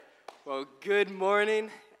Well, good morning.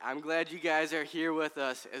 I'm glad you guys are here with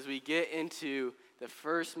us as we get into the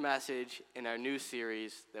first message in our new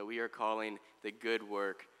series that we are calling The Good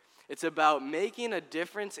Work. It's about making a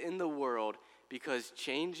difference in the world because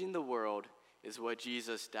changing the world is what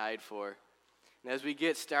Jesus died for. And as we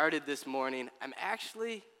get started this morning, I'm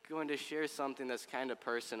actually going to share something that's kind of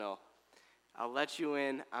personal. I'll let you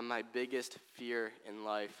in on my biggest fear in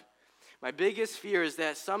life. My biggest fear is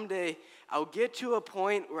that someday I'll get to a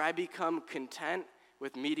point where I become content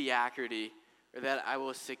with mediocrity, or that I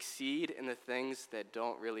will succeed in the things that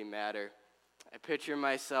don't really matter. I picture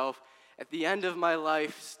myself at the end of my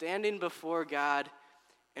life standing before God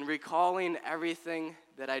and recalling everything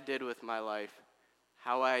that I did with my life,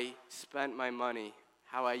 how I spent my money,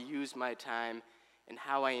 how I used my time, and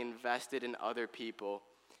how I invested in other people,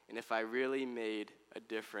 and if I really made a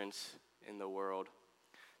difference in the world.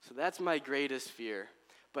 So that's my greatest fear.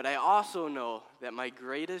 But I also know that my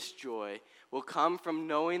greatest joy will come from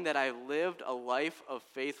knowing that I lived a life of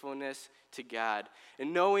faithfulness to God,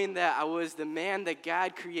 and knowing that I was the man that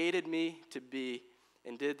God created me to be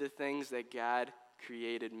and did the things that God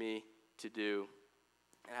created me to do.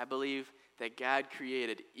 And I believe that God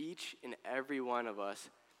created each and every one of us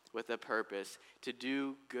with a purpose to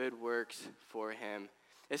do good works for Him.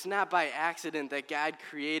 It's not by accident that God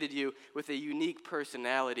created you with a unique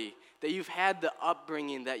personality, that you've had the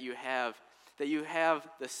upbringing that you have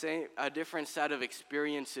a different set of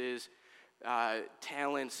experiences,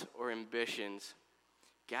 talents, or ambitions.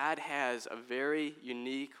 God has a very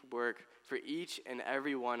unique work for each and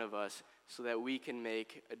every one of us so that we can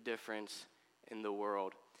make a difference in the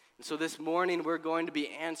world. And so this morning we're going to be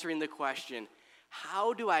answering the question,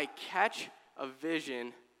 how do I catch a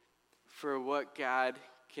vision for what God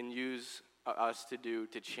can use us to do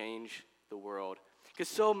to change the world? Because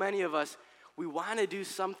so many of us, we want to do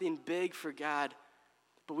something big for God,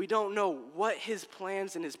 but we don't know what His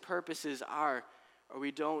plans and His purposes are, or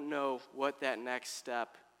we don't know what that next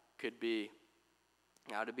step could be.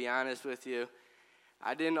 Now, to be honest with you,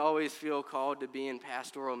 I didn't always feel called to be in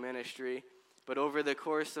pastoral ministry, but over the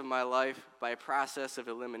course of my life, by a process of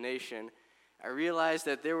elimination, I realized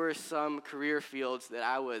that there were some career fields that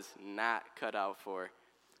I was not cut out for.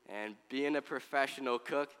 And being a professional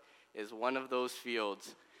cook is one of those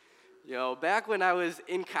fields. You know, back when I was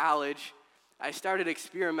in college, I started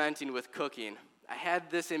experimenting with cooking. I had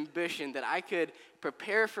this ambition that I could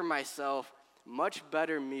prepare for myself much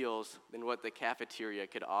better meals than what the cafeteria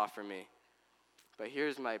could offer me. But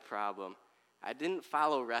here's my problem. I didn't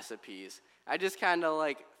follow recipes. I just kind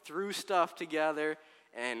of threw stuff together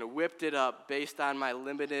and whipped it up based on my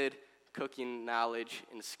limited cooking knowledge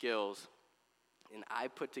and skills. And I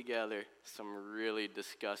put together some really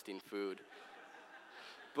disgusting food.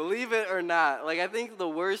 Believe it or not, I think the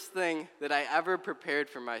worst thing that I ever prepared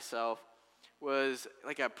for myself was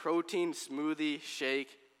a protein smoothie shake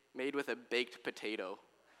made with a baked potato.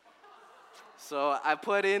 So I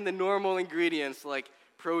put in the normal ingredients like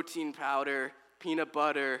protein powder, peanut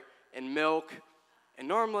butter, and milk. And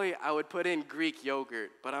normally I would put in Greek yogurt,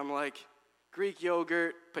 but I'm like, Greek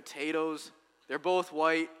yogurt, potatoes, they're both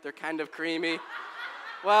white, they're kind of creamy.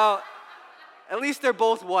 Well, at least they're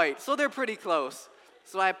both white, so they're pretty close.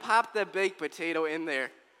 So I popped the baked potato in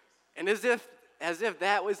there, and as if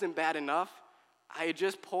that wasn't bad enough, I had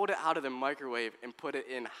just pulled it out of the microwave and put it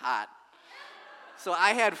in hot. So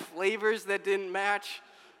I had flavors that didn't match.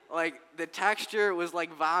 The texture was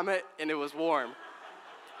like vomit, and it was warm.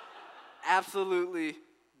 Absolutely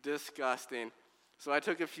disgusting. So I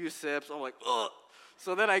took a few sips. I'm like, ugh.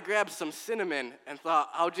 So then I grabbed some cinnamon and thought,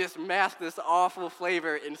 I'll just mask this awful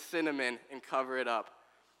flavor in cinnamon and cover it up.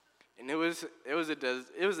 And it was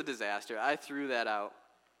a disaster. I threw that out.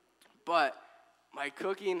 But my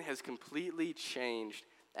cooking has completely changed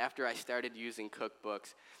after I started using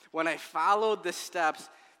cookbooks. When I followed the steps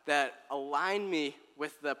that aligned me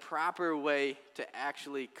with the proper way to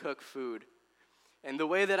actually cook food. And the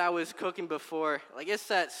way that I was cooking before, it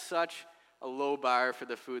set such a low bar for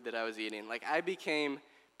the food that I was eating. I became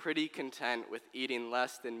pretty content with eating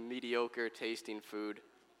less than mediocre tasting food.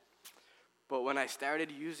 But when I started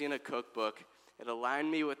using a cookbook, it aligned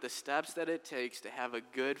me with the steps that it takes to have a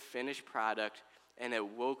good finished product, and it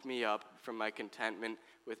woke me up from my contentment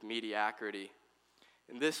with mediocrity.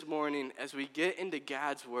 And this morning, as we get into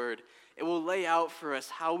God's Word, it will lay out for us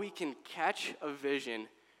how we can catch a vision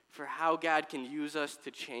for how God can use us to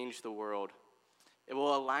change the world. It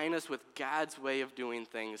will align us with God's way of doing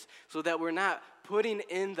things so that we're not putting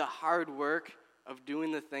in the hard work of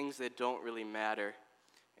doing the things that don't really matter,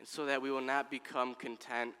 and so that we will not become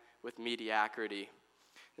content with mediocrity.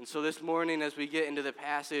 And so this morning, as we get into the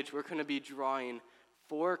passage, we're going to be drawing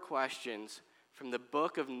 4 questions from the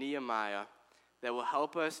book of Nehemiah that will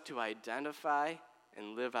help us to identify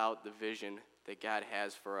and live out the vision that God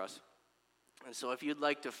has for us. And so if you'd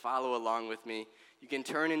like to follow along with me, you can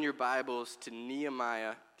turn in your Bibles to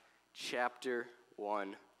Nehemiah chapter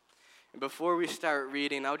 1. And before we start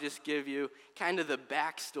reading, I'll just give you kind of the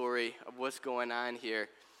backstory of what's going on here.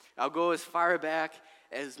 I'll go as far back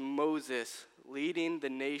as Moses leading the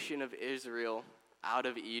nation of Israel out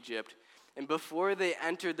of Egypt. And before they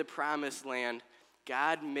entered the promised land,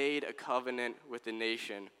 God made a covenant with the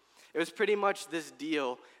nation. It was pretty much this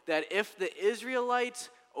deal that if the Israelites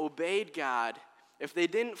obeyed God, if they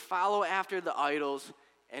didn't follow after the idols,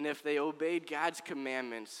 and if they obeyed God's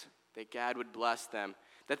commandments, that God would bless them,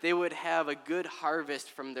 that they would have a good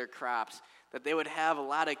harvest from their crops, that they would have a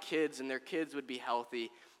lot of kids and their kids would be healthy,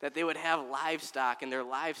 that they would have livestock and their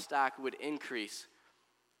livestock would increase.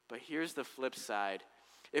 But here's the flip side.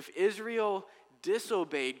 If Israel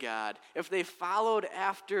disobeyed God, if they followed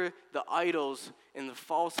after the idols and the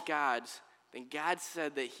false gods, then God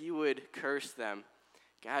said that he would curse them.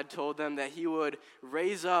 God told them that he would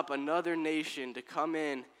raise up another nation to come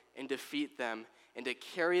in and defeat them and to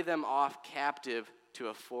carry them off captive to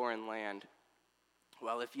a foreign land.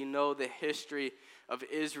 Well, if you know the history of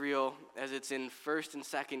Israel as it's in 1st and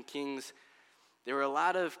 2nd Kings, there were a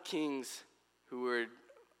lot of kings who were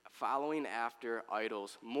following after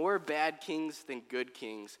idols, more bad kings than good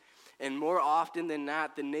kings. And more often than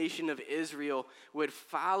not, the nation of Israel would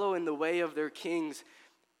follow in the way of their kings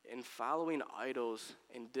in following idols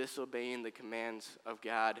and disobeying the commands of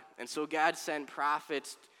God. And so God sent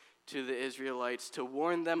prophets to the Israelites to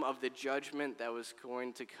warn them of the judgment that was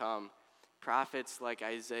going to come. Prophets like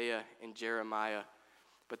Isaiah and Jeremiah.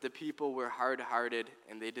 But the people were hard-hearted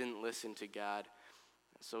and they didn't listen to God.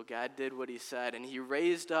 So God did what he said, and he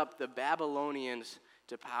raised up the Babylonians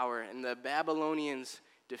to power. And the Babylonians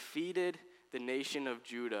defeated the nation of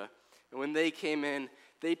Judah. And when they came in,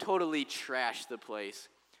 they totally trashed the place.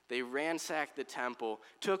 They ransacked the temple,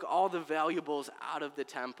 took all the valuables out of the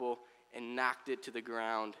temple, and knocked it to the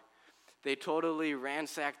ground. They totally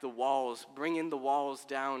ransacked the walls, bringing the walls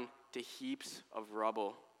down to heaps of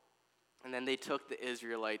rubble. And then they took the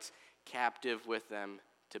Israelites captive with them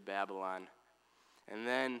to Babylon. And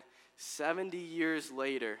then 70 years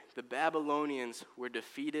later, the Babylonians were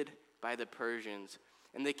defeated by the Persians.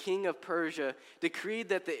 And the king of Persia decreed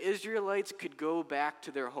that the Israelites could go back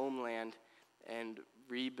to their homeland and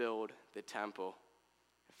rebuild the temple.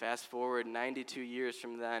 Fast forward 92 years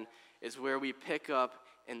from then is where we pick up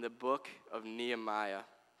in the book of Nehemiah.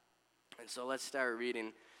 And so let's start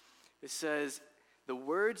reading. It says, "The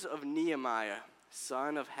words of Nehemiah,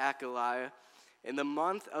 son of Hakaliah, in the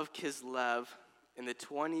month of Kislev, in the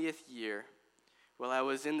 20th year, while I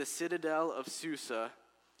was in the citadel of Susa,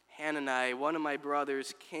 Hanani, one of my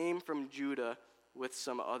brothers, came from Judah with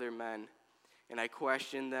some other men, and I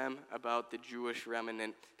questioned them about the Jewish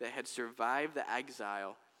remnant that had survived the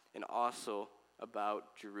exile, and also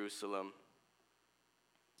about Jerusalem."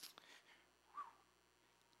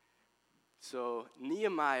 So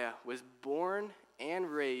Nehemiah was born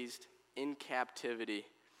and raised in captivity.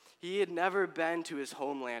 He had never been to his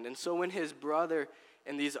homeland. And so when his brother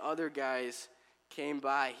and these other guys came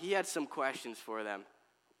by, he had some questions for them.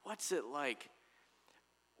 What's it like?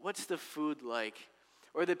 What's the food like?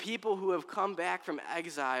 Or the people who have come back from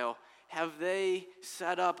exile, have they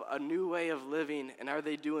set up a new way of living, and are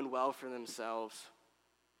they doing well for themselves?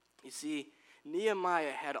 You see,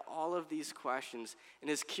 Nehemiah had all of these questions,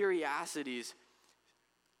 and his curiosities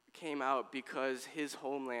came out because his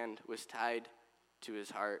homeland was tied to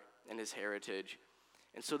his heart and his heritage.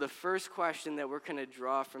 And so the first question that we're going to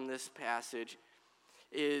draw from this passage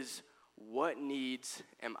is, what needs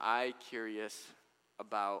am I curious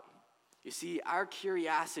about? You see, our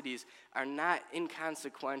curiosities are not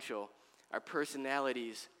inconsequential. Our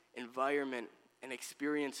personalities, environment, and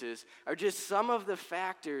experiences are just some of the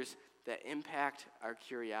factors that impact our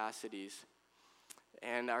curiosities.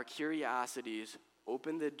 And our curiosities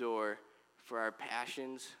open the door for our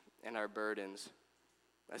passions and our burdens.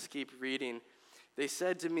 Let's keep reading. They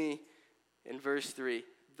said to me in verse 3,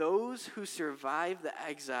 "Those who survive the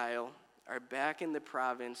exile are back in the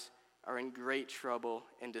province are in great trouble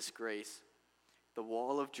and disgrace. The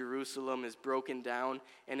wall of Jerusalem is broken down,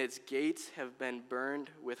 and its gates have been burned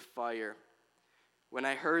with fire. When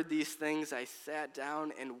I heard these things, I sat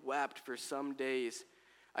down and wept for some days.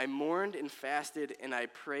 I mourned and fasted, and I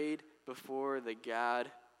prayed before the God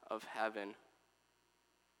of heaven."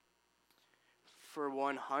 For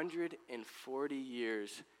 140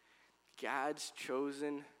 years, God's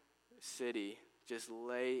chosen city just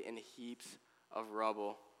lay in heaps of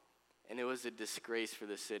rubble. and it was a disgrace for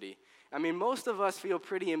the city. I mean, most of us feel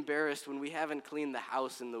pretty embarrassed when we haven't cleaned the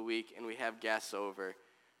house in the week and we have guests over.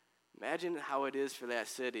 Imagine how it is for that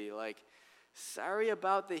city. Like, sorry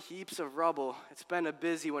about the heaps of rubble. It's been a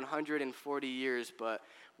busy 140 years, but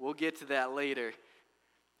we'll get to that later.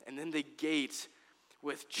 And then the gates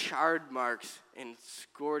with charred marks and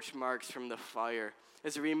scorch marks from the fire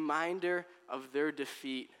as a reminder of their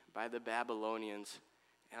defeat by the Babylonians.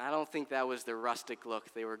 And I don't think that was the rustic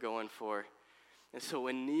look they were going for. And so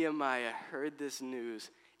when Nehemiah heard this news,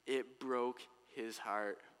 it broke his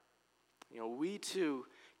heart. We too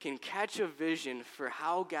can catch a vision for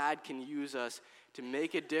how God can use us to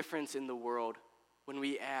make a difference in the world when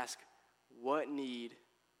we ask, what need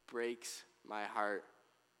breaks my heart?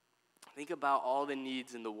 Think about all the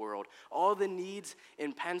needs in the world, all the needs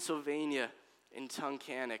in Pennsylvania, in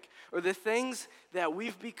Tunkhannock, or the things that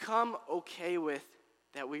we've become okay with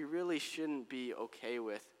that we really shouldn't be okay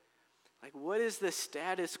with. Like, what is the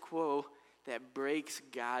status quo that breaks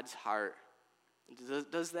God's heart?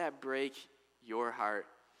 Does that break your heart?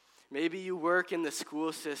 Maybe you work in the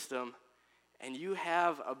school system and you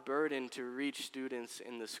have a burden to reach students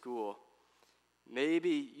in the school.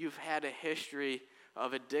 Maybe you've had a history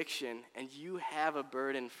of addiction and you have a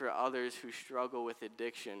burden for others who struggle with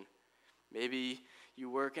addiction. Maybe you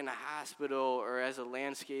work in a hospital or as a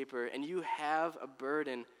landscaper and you have a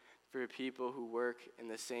burden for people who work in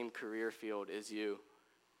the same career field as you.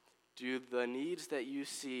 Do the needs that you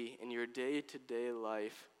see in your day-to-day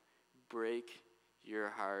life break your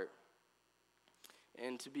heart?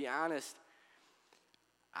 And to be honest,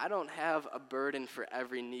 I don't have a burden for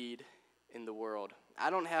every need in the world. I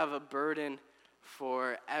don't have a burden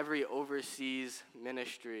for every overseas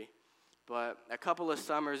ministry. But a couple of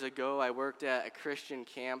summers ago, I worked at a Christian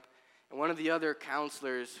camp, and one of the other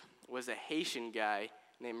counselors was a Haitian guy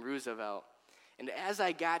named Roosevelt. And as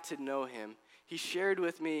I got to know him, he shared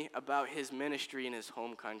with me about his ministry in his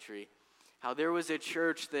home country, how there was a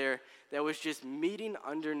church there that was just meeting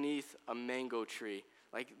underneath a mango tree.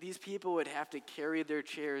 Like, these people would have to carry their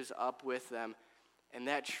chairs up with them, and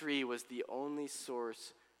that tree was the only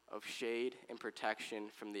source of shade and protection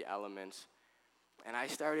from the elements. And I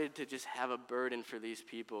started to just have a burden for these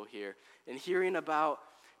people here. And hearing about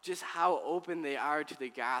just how open they are to the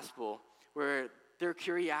gospel, where their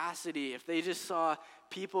curiosity, if they just saw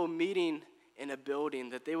people meeting in a building,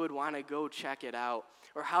 that they would want to go check it out.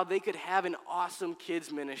 Or how they could have an awesome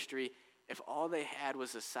kids ministry if all they had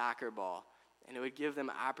was a soccer ball. And it would give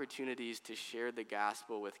them opportunities to share the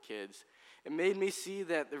gospel with kids. It made me see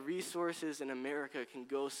that the resources in America can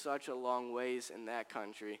go such a long ways in that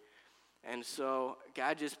country. And so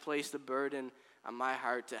God just placed a burden on my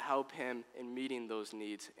heart to help him in meeting those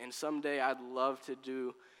needs. And someday I'd love to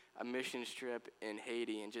do a missions trip in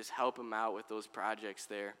Haiti and just help him out with those projects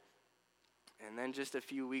there. And then just a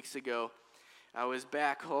few weeks ago, I was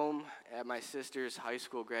back home at my sister's high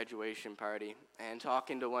school graduation party and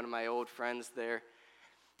talking to one of my old friends there.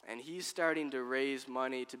 And he's starting to raise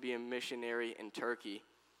money to be a missionary in Turkey.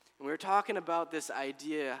 And we were talking about this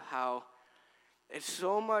idea how it's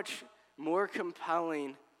so much more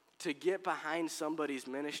compelling to get behind somebody's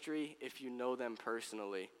ministry if you know them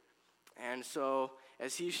personally. And so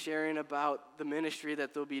as he's sharing about the ministry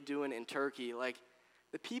that they'll be doing in Turkey, like,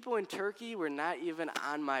 the people in Turkey were not even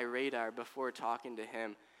on my radar before talking to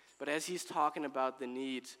him. But as he's talking about the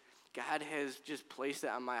needs, God has just placed it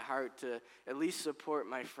on my heart to at least support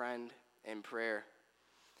my friend in prayer.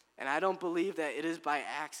 And I don't believe that it is by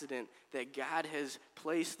accident that God has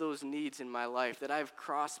placed those needs in my life, that I've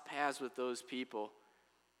crossed paths with those people.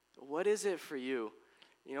 What is it for you?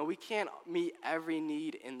 We can't meet every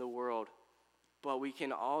need in the world, but we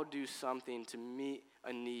can all do something to meet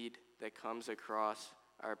a need that comes across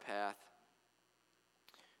our path.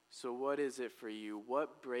 So what is it for you?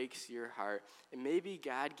 What breaks your heart? And maybe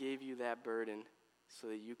God gave you that burden so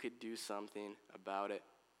that you could do something about it.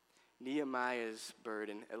 Nehemiah's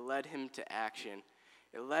burden, it led him to action.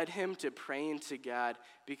 It led him to praying to God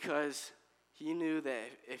because he knew that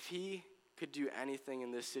if he could do anything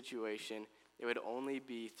in this situation, it would only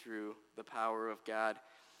be through the power of God.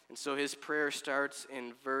 And so his prayer starts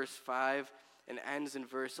in verse 5 and ends in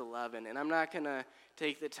verse 11. And I'm not going to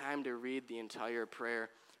take the time to read the entire prayer,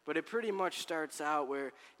 but it pretty much starts out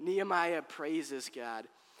where Nehemiah praises God,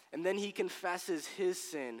 and then he confesses his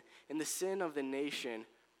sin and the sin of the nation.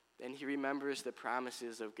 Then he remembers the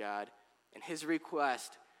promises of God, and his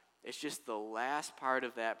request is just the last part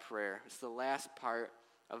of that prayer. It's the last part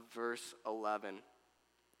of verse 11.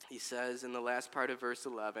 He says in the last part of verse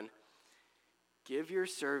 11, "Give your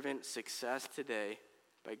servant success today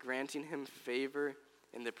by granting him favor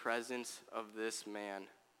in the presence of this man."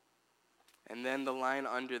 And then the line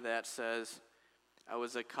under that says, I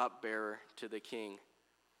was a cupbearer to the king.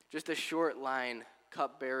 Just a short line,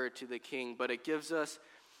 cupbearer to the king, but it gives us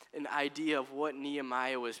an idea of what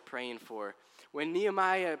Nehemiah was praying for. When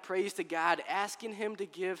Nehemiah prays to God, asking him to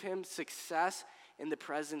give him success in the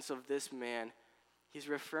presence of this man, he's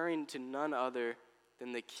referring to none other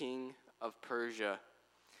than the king of Persia,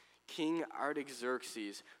 King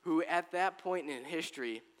Artaxerxes, who at that point in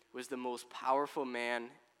history was the most powerful man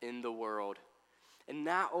in the world. And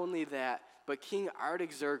not only that, but King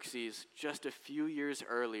Artaxerxes, just a few years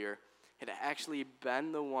earlier, had actually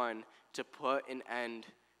been the one to put an end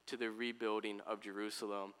to the rebuilding of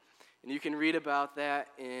Jerusalem. And you can read about that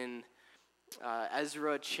in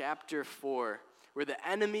Ezra chapter 4, where the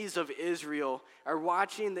enemies of Israel are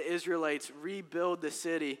watching the Israelites rebuild the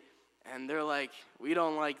city, and they're like, we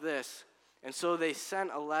don't like this. And so they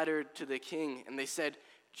sent a letter to the king, and they said,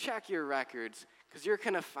 check your records, because you're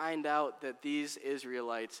going to find out that these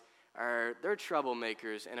Israelites they're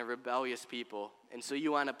troublemakers and a rebellious people, and so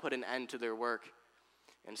you want to put an end to their work.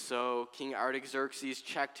 And so King Artaxerxes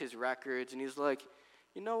checked his records, and he's like,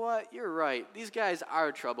 you know what, you're right, these guys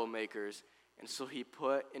are troublemakers. And so he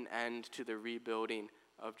put an end to the rebuilding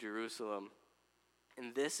of Jerusalem.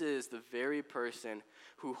 And this is the very person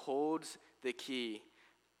who holds the key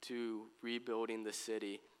to rebuilding the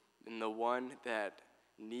city, and the one that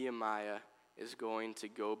Nehemiah is going to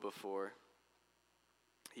go before.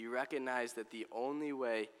 He recognized that the only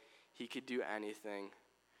way he could do anything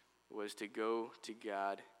was to go to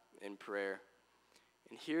God in prayer.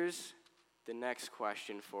 And here's the next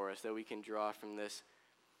question for us that we can draw from this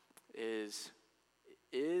is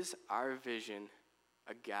our vision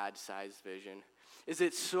a God-sized vision? Is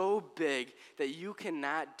it so big that you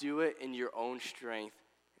cannot do it in your own strength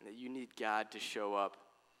and that you need God to show up?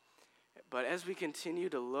 But as we continue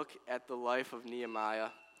to look at the life of Nehemiah,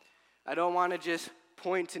 I don't want to just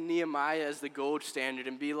point to Nehemiah as the gold standard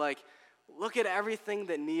and be like, look at everything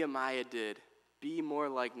that Nehemiah did. Be more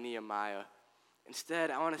like Nehemiah. Instead,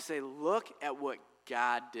 I want to say, look at what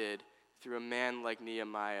God did through a man like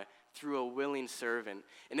Nehemiah, through a willing servant.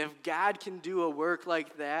 And if God can do a work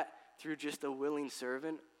like that through just a willing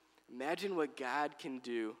servant, imagine what God can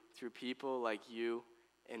do through people like you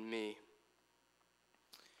and me.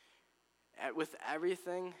 With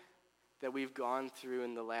everything that we've gone through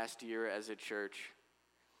in the last year as a church,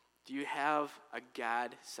 do you have a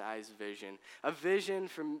God-sized vision? A vision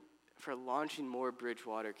for launching more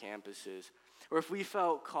Bridgewater campuses? Or if we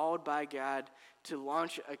felt called by God to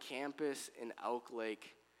launch a campus in Elk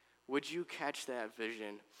Lake, would you catch that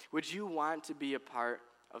vision? Would you want to be a part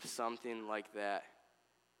of something like that?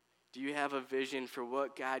 Do you have a vision for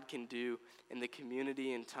what God can do in the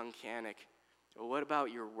community in Tunkhannock? Or what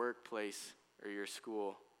about your workplace or your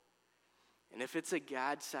school? And if it's a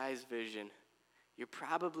God-sized vision, you're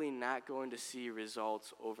probably not going to see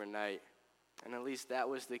results overnight. And at least that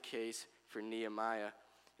was the case for Nehemiah.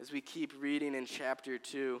 As we keep reading in chapter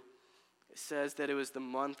 2, it says that it was the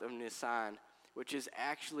month of Nisan, which is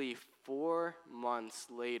actually 4 months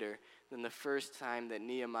later than the first time that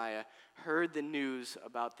Nehemiah heard the news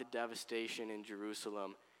about the devastation in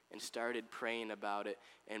Jerusalem and started praying about it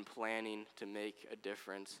and planning to make a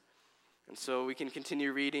difference. And so we can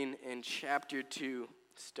continue reading in chapter 2,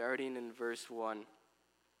 starting in verse 1.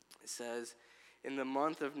 It says, in the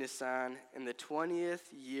month of Nisan, in the 20th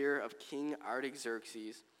year of King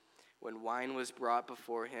Artaxerxes, when wine was brought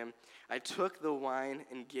before him, I took the wine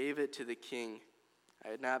and gave it to the king. I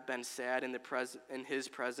had not been sad in his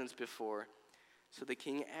presence before. So the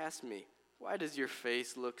king asked me, why does your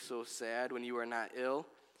face look so sad when you are not ill?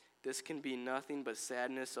 This can be nothing but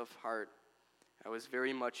sadness of heart. I was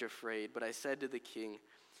very much afraid, but I said to the king,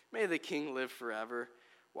 may the king live forever.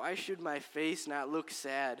 Why should my face not look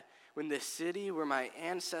sad when the city where my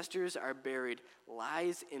ancestors are buried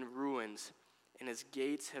lies in ruins and its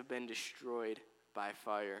gates have been destroyed by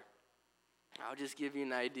fire? I'll just give you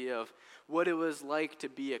an idea of what it was like to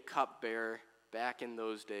be a cupbearer back in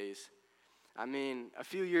those days. I mean, a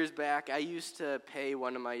few years back, I used to pay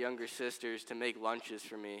one of my younger sisters to make lunches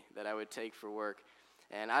for me that I would take for work.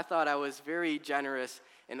 And I thought I was very generous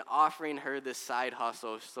in offering her this side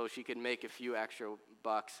hustle so she could make a few extra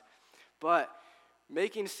bucks. But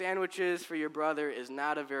making sandwiches for your brother is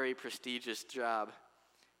not a very prestigious job.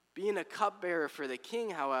 Being a cupbearer for the king,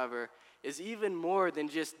 however, is even more than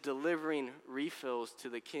just delivering refills to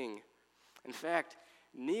the king. In fact,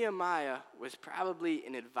 Nehemiah was probably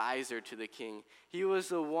an advisor to the king. He was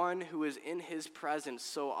the one who was in his presence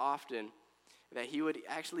so often that he would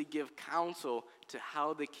actually give counsel to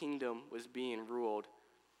how the kingdom was being ruled.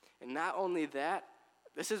 And not only that,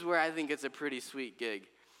 this is where I think it's a pretty sweet gig,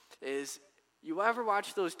 is You ever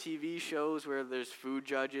watch those TV shows where there's food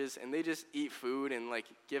judges and they just eat food and like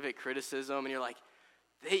give it criticism and you're like,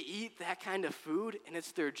 they eat that kind of food and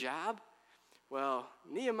it's their job? Well,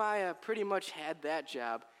 Nehemiah pretty much had that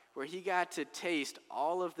job where he got to taste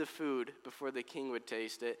all of the food before the king would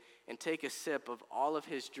taste it and take a sip of all of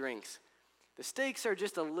his drinks. The stakes are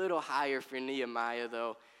just a little higher for Nehemiah,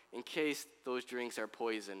 though, in case those drinks are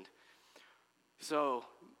poisoned. So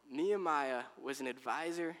Nehemiah was an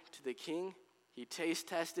advisor to the king. He taste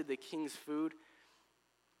tested the king's food.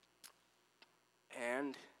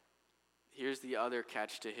 And here's the other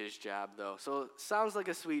catch to his job, though. So it sounds like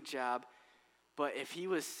a sweet job, but if he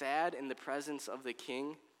was sad in the presence of the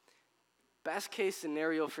king, best case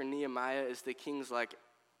scenario for Nehemiah is the king's like,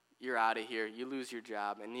 you're out of here, you lose your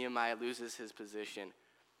job, and Nehemiah loses his position.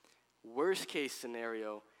 Worst case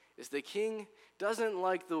scenario is the king doesn't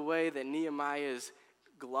like the way that Nehemiah's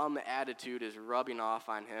glum attitude is rubbing off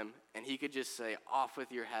on him, and he could just say, off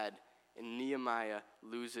with your head, and Nehemiah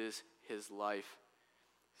loses his life.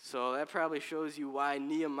 So that probably shows you why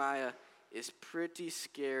Nehemiah is pretty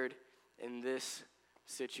scared in this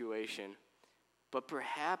situation. But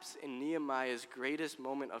perhaps in Nehemiah's greatest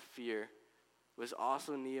moment of fear was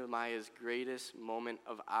also Nehemiah's greatest moment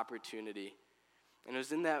of opportunity. And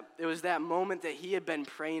it was that moment that he had been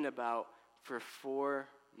praying about for 4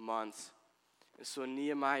 months. And so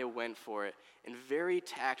Nehemiah went for it. And very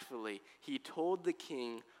tactfully, he told the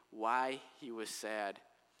king why he was sad.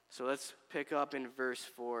 So let's pick up in verse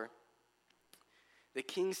 4. The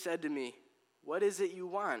king said to me, "What is it you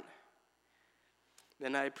want?"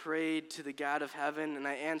 Then I prayed to the God of heaven, and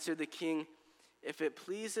I answered the king, "If it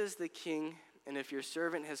pleases the king, and if your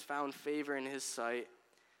servant has found favor in his sight,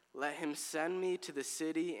 let him send me to the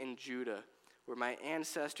city in Judah, where my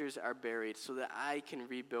ancestors are buried, so that I can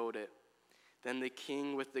rebuild it." Then the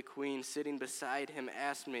king, with the queen sitting beside him,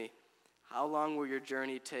 asked me, "How long will your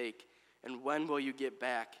journey take, and when will you get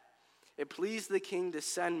back?" It pleased the king to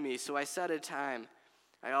send me, so I set a time.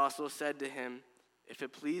 I also said to him, "If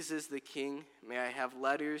it pleases the king, may I have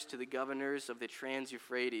letters to the governors of the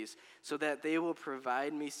Trans-Euphrates, so that they will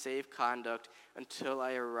provide me safe conduct until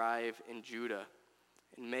I arrive in Judah.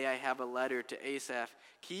 And may I have a letter to Asaph,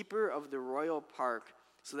 keeper of the royal park,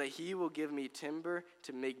 so that he will give me timber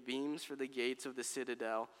to make beams for the gates of the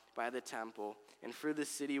citadel by the temple, and for the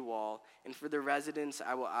city wall, and for the residence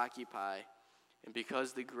I will occupy." And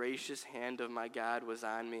because the gracious hand of my God was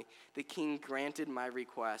on me, the king granted my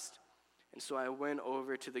request. And so I went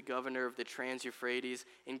over to the governor of the Trans-Euphrates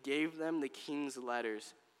and gave them the king's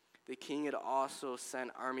letters. The king had also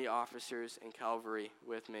sent army officers and cavalry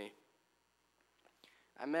with me.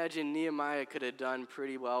 I imagine Nehemiah could have done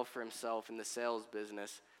pretty well for himself in the sales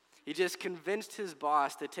business. He just convinced his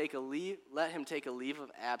boss to let him take a leave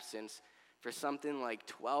of absence for something like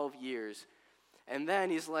 12 years. And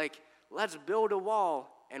then he's like, "Let's build a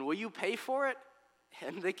wall, and will you pay for it?"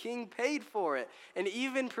 And the king paid for it, and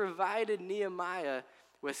even provided Nehemiah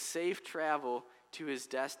with safe travel to his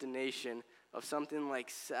destination of something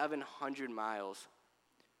like 700 miles.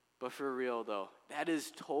 But for real, though, that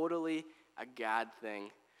is totally a God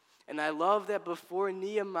thing. And I love that before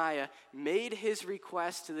Nehemiah made his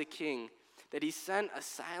request to the king, that he sent a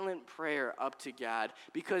silent prayer up to God,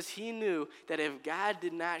 because he knew that if God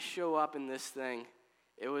did not show up in this thing,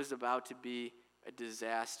 it was about to be a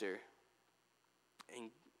disaster.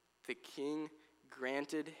 And the king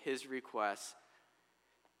granted his request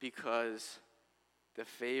because the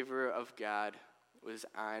favor of God was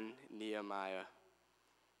on Nehemiah.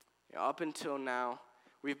 Up until now,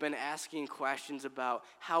 we've been asking questions about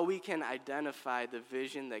how we can identify the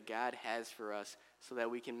vision that God has for us so that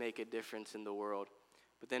we can make a difference in the world.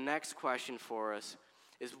 But the next question for us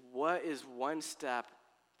is, what is one step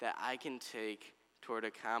that I can take toward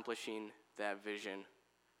accomplishing that vision?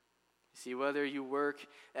 See, whether you work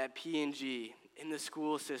at P&G, in the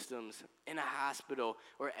school systems, in a hospital,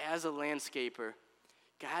 or as a landscaper,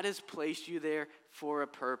 God has placed you there for a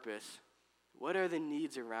purpose. What are the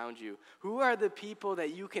needs around you? Who are the people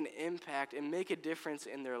that you can impact and make a difference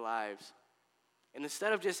in their lives? And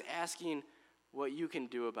instead of just asking what you can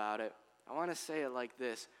do about it, I want to say it like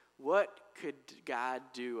this: what could God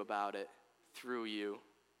do about it through you?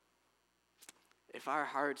 If our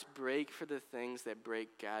hearts break for the things that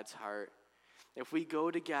break God's heart, if we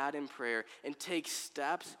go to God in prayer and take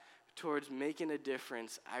steps towards making a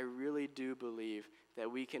difference, I really do believe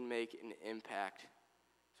that we can make an impact.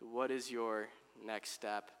 So what is your next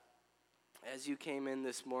step? As you came in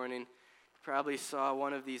this morning, you probably saw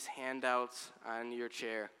one of these handouts on your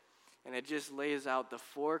chair, and it just lays out the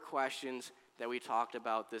 4 questions that we talked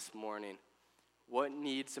about this morning. What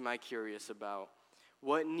needs am I curious about?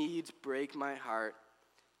 What needs break my heart?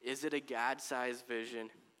 Is it a God-sized vision?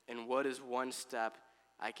 And what is one step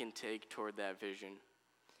I can take toward that vision?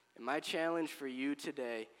 And my challenge for you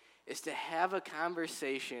today is to have a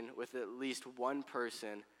conversation with at least one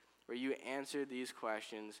person where you answer these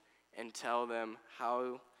questions and tell them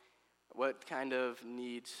what kind of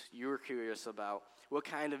needs you're curious about, what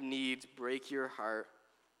kind of needs break your heart,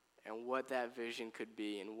 and what that vision could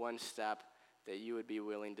be, and one step that you would be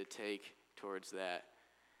willing to take towards that.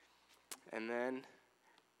 And then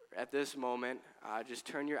at this moment, just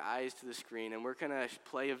turn your eyes to the screen, and we're going to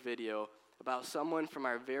play a video about someone from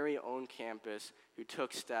our very own campus who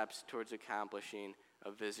took steps towards accomplishing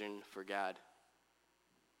a vision for God.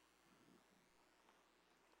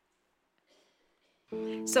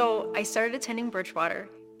 So I started attending Bridgewater,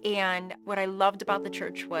 and what I loved about the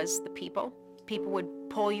church was the people. People would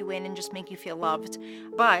pull you in and just make you feel loved,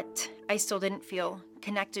 but I still didn't feel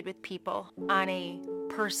connected with people on a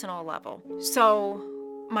personal level. So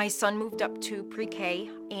my son moved up to pre-K,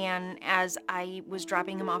 and as I was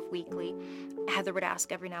dropping him off weekly, Heather would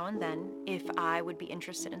ask every now and then if I would be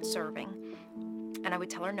interested in serving, and I would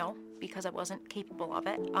tell her no, because I wasn't capable of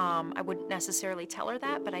it. I wouldn't necessarily tell her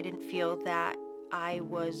that, but I didn't feel that I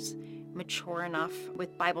was mature enough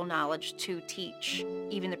with Bible knowledge to teach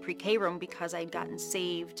even the pre-K room, because I'd gotten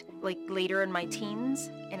saved like later in my teens,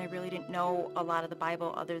 and I really didn't know a lot of the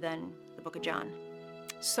Bible other than the book of John.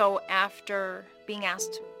 So after being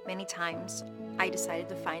asked many times, I decided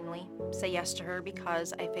to finally say yes to her,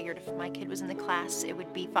 because I figured if my kid was in the class, it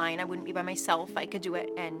would be fine. I wouldn't be by myself. I could do it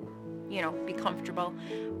and, be comfortable.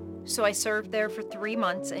 So I served there for 3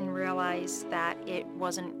 months and realized that it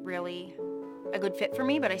wasn't really a good fit for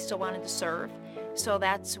me, but I still wanted to serve. So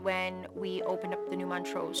that's when we opened up the New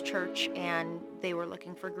Montrose Church, and they were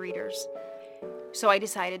looking for greeters. So I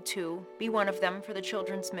decided to be one of them for the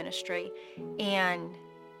children's ministry, and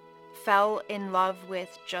fell in love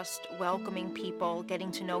with just welcoming people, getting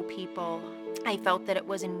to know people. I felt that it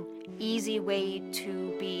was an easy way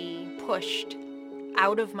to be pushed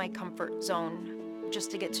out of my comfort zone just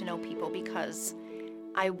to get to know people, because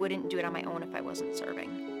I wouldn't do it on my own if I wasn't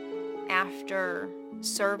serving. After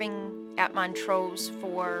serving at Montrose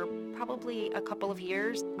for probably a couple of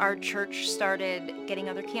years, our church started getting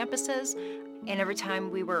other campuses, and every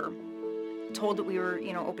time we were told that we were,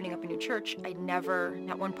 opening up a new church,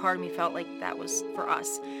 not one part of me felt like that was for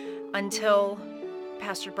us, until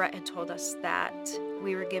Pastor Brett had told us that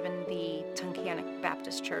we were given the Tunkhannock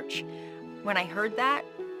Baptist Church. When I heard that,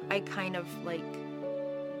 I kind of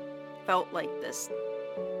felt like this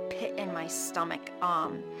pit in my stomach.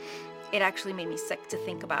 It actually made me sick to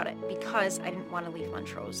think about it, because I didn't want to leave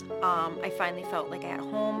Montrose. I finally felt like I had a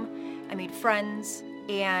home, I made friends,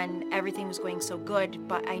 and everything was going so good,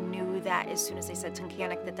 but I knew that as soon as they said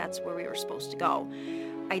Tunkhannock, that's where we were supposed to go.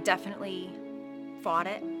 I definitely fought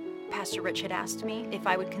it. Pastor Rich had asked me if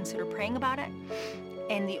I would consider praying about it,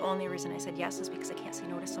 and the only reason I said yes is because I can't say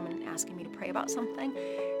no to someone asking me to pray about something.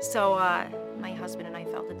 So my husband and I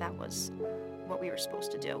felt that was what we were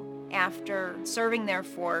supposed to do. After serving there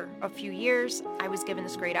for a few years, I was given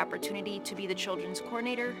this great opportunity to be the children's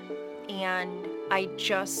coordinator, and I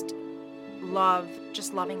just love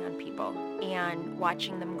loving on people and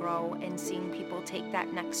watching them grow and seeing people take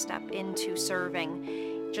that next step into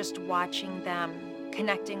serving, just watching them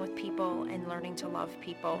connecting with people and learning to love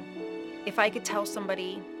people. If I could tell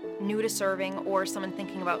somebody new to serving or someone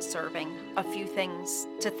thinking about serving a few things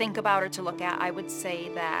to think about or to look at, I would say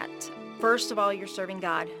that first of all, you're serving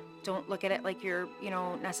God. Don't look at it like you're,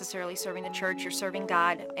 necessarily serving the church. You're serving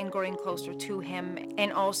God and growing closer to Him.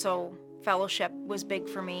 And also, fellowship was big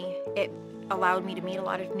for me. It allowed me to meet a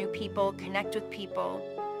lot of new people, connect with people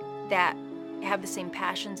that have the same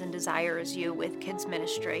passions and desire as you with kids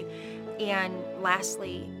ministry. And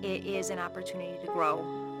lastly, it is an opportunity to grow.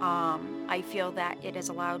 I feel that it has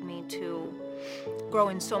allowed me to grow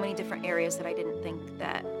in so many different areas that I didn't think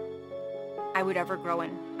that I would ever grow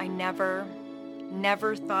in. I never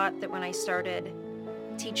thought that when I started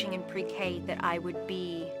teaching in pre-K that I would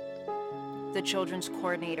be the children's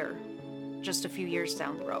coordinator just a few years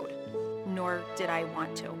down the road, nor did I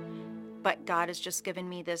want to. But God has just given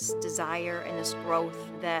me this desire and this growth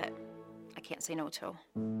that I can't say no to.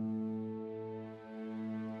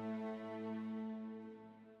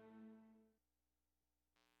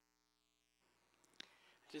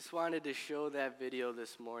 Just wanted to show that video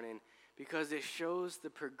this morning because it shows the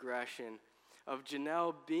progression of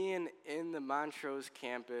Janelle being in the Montrose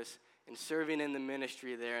campus and serving in the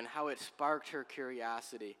ministry there, and how it sparked her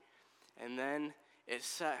curiosity. And then it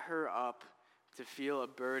set her up to feel a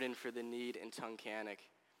burden for the need in Tunkhannock.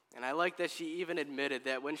 And I like that she even admitted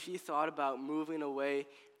that when she thought about moving away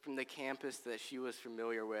from the campus that she was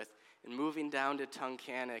familiar with and moving down to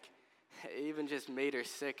Tunkhannock, it even just made her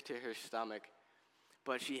sick to her stomach.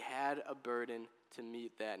 But she had a burden to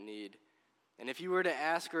meet that need. And if you were to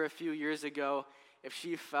ask her a few years ago if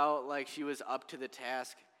she felt like she was up to the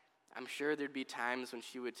task, I'm sure there'd be times when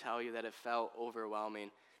she would tell you that it felt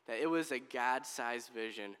overwhelming, that it was a God-sized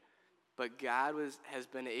vision. But God has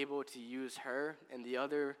been able to use her and the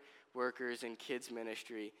other workers in kids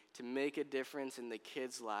ministry to make a difference in the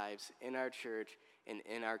kids' lives, in our church, and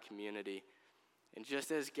in our community. And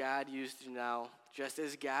just as God used Janelle, just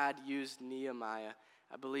as God used Nehemiah,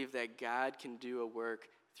 I believe that God can do a work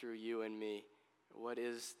through you and me. What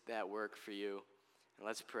is that work for you? And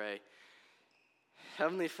let's pray.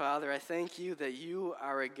 Heavenly Father, I thank you that you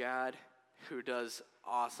are a God who does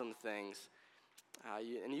awesome things.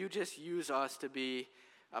 And you just use us to be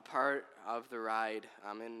a part of the ride.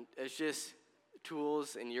 And it's just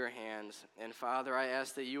tools in your hands. And Father, I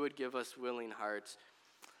ask that you would give us willing hearts.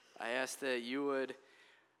 I ask that you would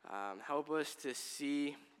help us to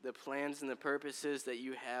see the plans and the purposes that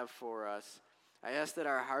you have for us. I ask that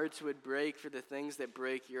our hearts would break for the things that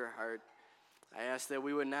break your heart. I ask that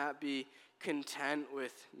we would not be content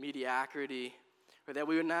with mediocrity, or that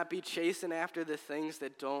we would not be chasing after the things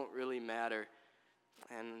that don't really matter.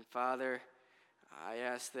 And Father, I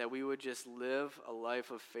ask that we would just live a life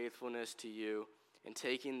of faithfulness to you and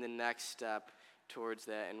taking the next step towards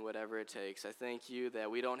that in whatever it takes. I thank you that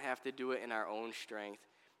we don't have to do it in our own strength.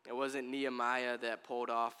 It wasn't Nehemiah that pulled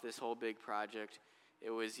off this whole big project. It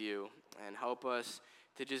was you. And help us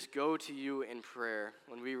to just go to you in prayer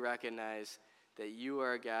when we recognize that you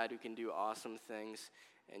are a God who can do awesome things,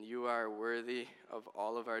 and you are worthy of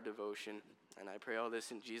all of our devotion. And I pray all this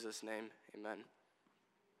in Jesus' name. Amen.